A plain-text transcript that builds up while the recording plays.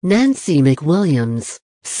Nancy McWilliams,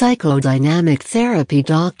 psychodynamic therapy.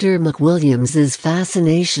 Dr. McWilliams's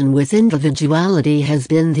fascination with individuality has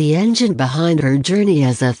been the engine behind her journey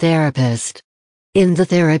as a therapist. In the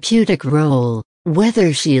therapeutic role,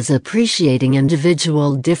 whether she is appreciating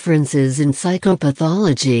individual differences in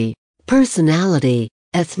psychopathology, personality,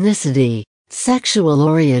 ethnicity, sexual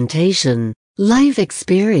orientation, life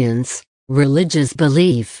experience, religious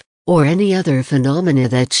belief, or any other phenomena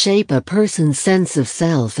that shape a person's sense of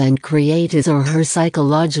self and create his or her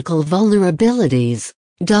psychological vulnerabilities,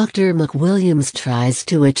 Dr. McWilliams tries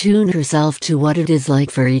to attune herself to what it is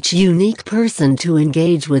like for each unique person to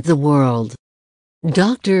engage with the world.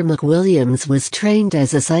 Dr. McWilliams was trained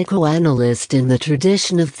as a psychoanalyst in the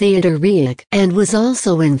tradition of Theodore Reik and was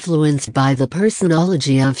also influenced by the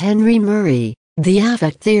personology of Henry Murray, the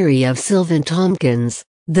affect theory of Sylvan Tompkins,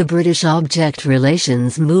 the British object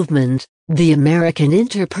relations movement, the American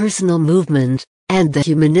interpersonal movement, and the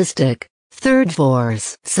humanistic, third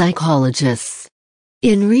force psychologists.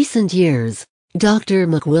 In recent years, Dr.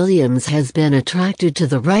 McWilliams has been attracted to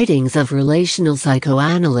the writings of relational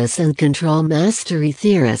psychoanalysts and control mastery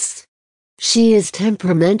theorists. She is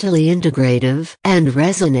temperamentally integrative and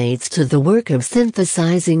resonates to the work of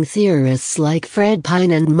synthesizing theorists like Fred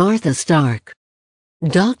Pine and Martha Stark.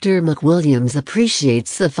 Dr. McWilliams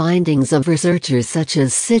appreciates the findings of researchers such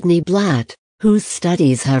as Sidney Blatt, whose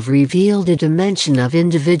studies have revealed a dimension of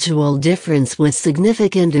individual difference with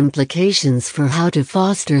significant implications for how to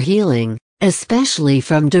foster healing, especially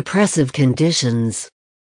from depressive conditions.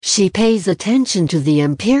 She pays attention to the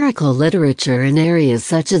empirical literature in areas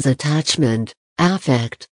such as attachment,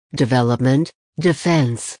 affect, development,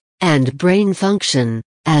 defense, and brain function,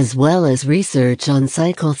 as well as research on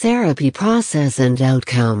psychotherapy process and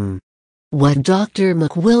outcome. What Dr.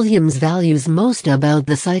 McWilliams values most about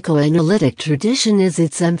the psychoanalytic tradition is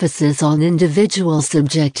its emphasis on individual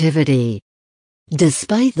subjectivity.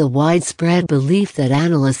 Despite the widespread belief that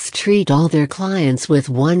analysts treat all their clients with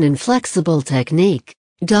one inflexible technique,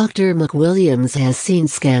 Dr. McWilliams has seen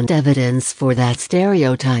scant evidence for that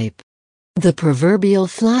stereotype. The proverbial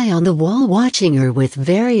fly on the wall watching her with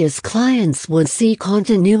various clients would see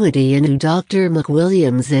continuity in who Dr.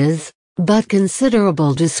 McWilliams is, but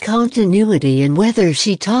considerable discontinuity in whether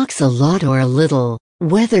she talks a lot or a little,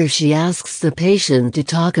 whether she asks the patient to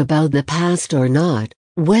talk about the past or not,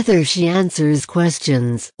 whether she answers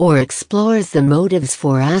questions or explores the motives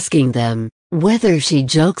for asking them, whether she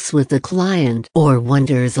jokes with the client or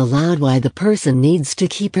wonders aloud why the person needs to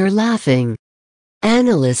keep her laughing.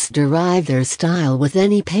 Analysts derive their style with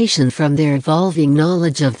any patient from their evolving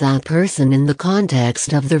knowledge of that person in the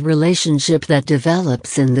context of the relationship that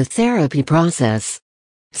develops in the therapy process.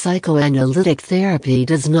 Psychoanalytic therapy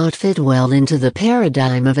does not fit well into the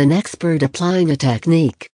paradigm of an expert applying a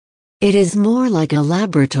technique. It is more like a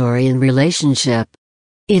laboratory in relationship.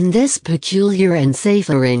 In this peculiar and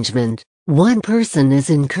safe arrangement, one person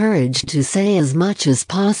is encouraged to say as much as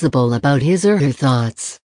possible about his or her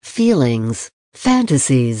thoughts, feelings,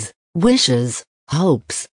 fantasies, wishes,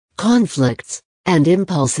 hopes, conflicts, and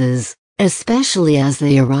impulses, especially as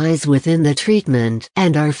they arise within the treatment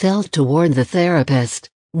and are felt toward the therapist,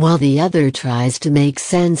 while the other tries to make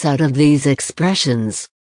sense out of these expressions.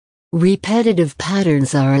 Repetitive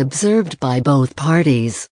patterns are observed by both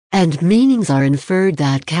parties, and meanings are inferred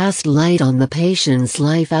that cast light on the patient's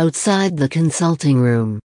life outside the consulting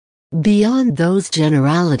room. Beyond those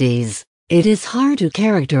generalities, it is hard to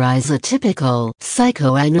characterize a typical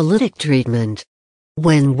psychoanalytic treatment.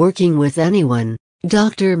 When working with anyone,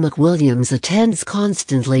 Dr. McWilliams attends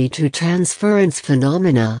constantly to transference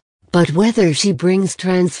phenomena, but whether she brings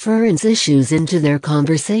transference issues into their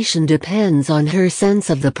conversation depends on her sense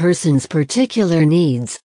of the person's particular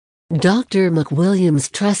needs. Dr. McWilliams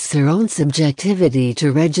trusts her own subjectivity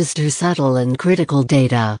to register subtle and critical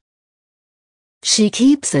data. She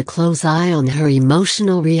keeps a close eye on her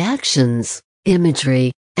emotional reactions,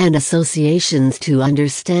 imagery, and associations to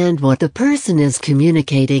understand what the person is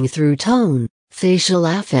communicating through tone, facial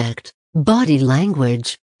affect, body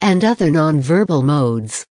language, and other nonverbal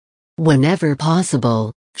modes. Whenever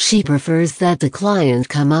possible, she prefers that the client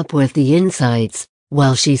come up with the insights,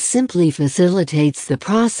 while she simply facilitates the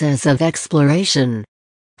process of exploration.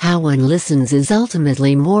 How one listens is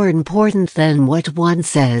ultimately more important than what one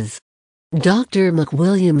says. Dr.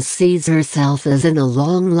 McWilliams sees herself as in a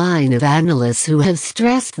long line of analysts who have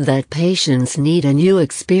stressed that patients need a new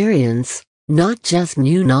experience, not just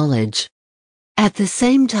new knowledge. At the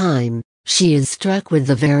same time, she is struck with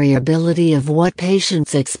the variability of what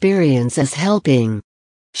patients experience as helping.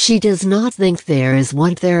 She does not think there is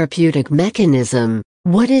one therapeutic mechanism.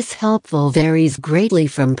 What is helpful varies greatly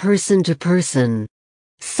from person to person.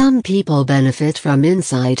 Some people benefit from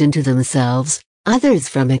insight into themselves, others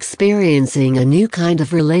from experiencing a new kind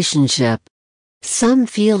of relationship. Some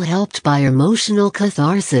feel helped by emotional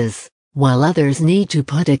catharsis, while others need to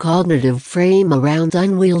put a cognitive frame around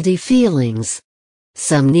unwieldy feelings.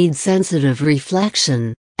 Some need sensitive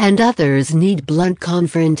reflection, and others need blunt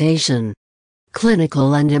confrontation.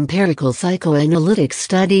 Clinical and empirical psychoanalytic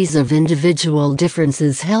studies of individual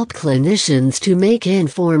differences help clinicians to make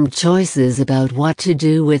informed choices about what to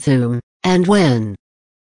do with whom, and when.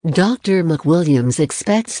 Dr. McWilliams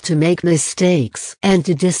expects to make mistakes and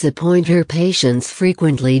to disappoint her patients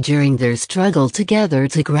frequently during their struggle together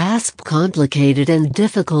to grasp complicated and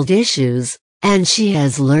difficult issues, and she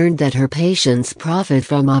has learned that her patients profit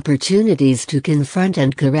from opportunities to confront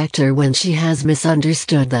and correct her when she has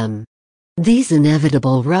misunderstood them. These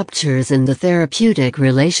inevitable ruptures in the therapeutic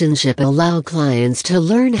relationship allow clients to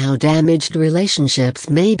learn how damaged relationships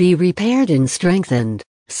may be repaired and strengthened,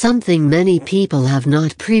 something many people have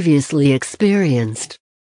not previously experienced.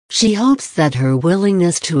 She hopes that her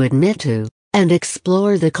willingness to admit to, and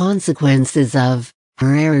explore the consequences of,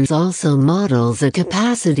 her errors also models a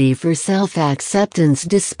capacity for self-acceptance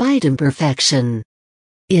despite imperfection.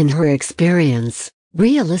 In her experience,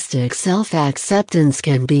 realistic self-acceptance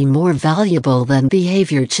can be more valuable than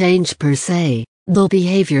behavior change per se, though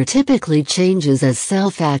behavior typically changes as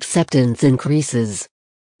self-acceptance increases.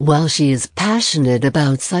 While she is passionate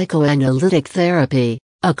about psychoanalytic therapy,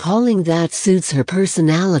 a calling that suits her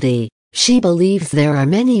personality, she believes there are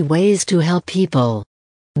many ways to help people.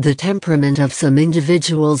 The temperament of some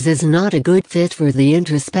individuals is not a good fit for the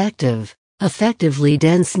introspective, affectively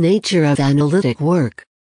dense nature of analytic work.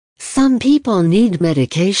 Some people need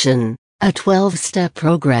medication, a 12-step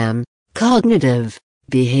program, cognitive,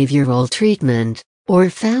 behavioral treatment,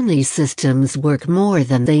 or family systems work more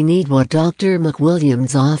than they need what Dr.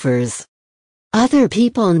 McWilliams offers. Other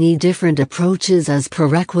people need different approaches as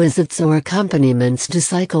prerequisites or accompaniments to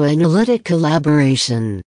psychoanalytic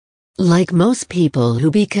collaboration. Like most people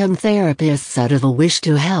who become therapists out of a wish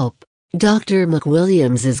to help, Dr.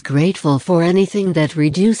 McWilliams is grateful for anything that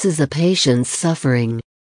reduces a patient's suffering.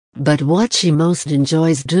 But what she most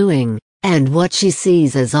enjoys doing, and what she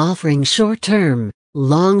sees as offering short-term,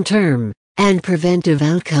 long-term, and preventive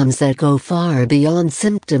outcomes that go far beyond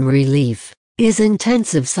symptom relief, is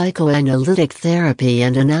intensive psychoanalytic therapy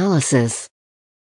and analysis.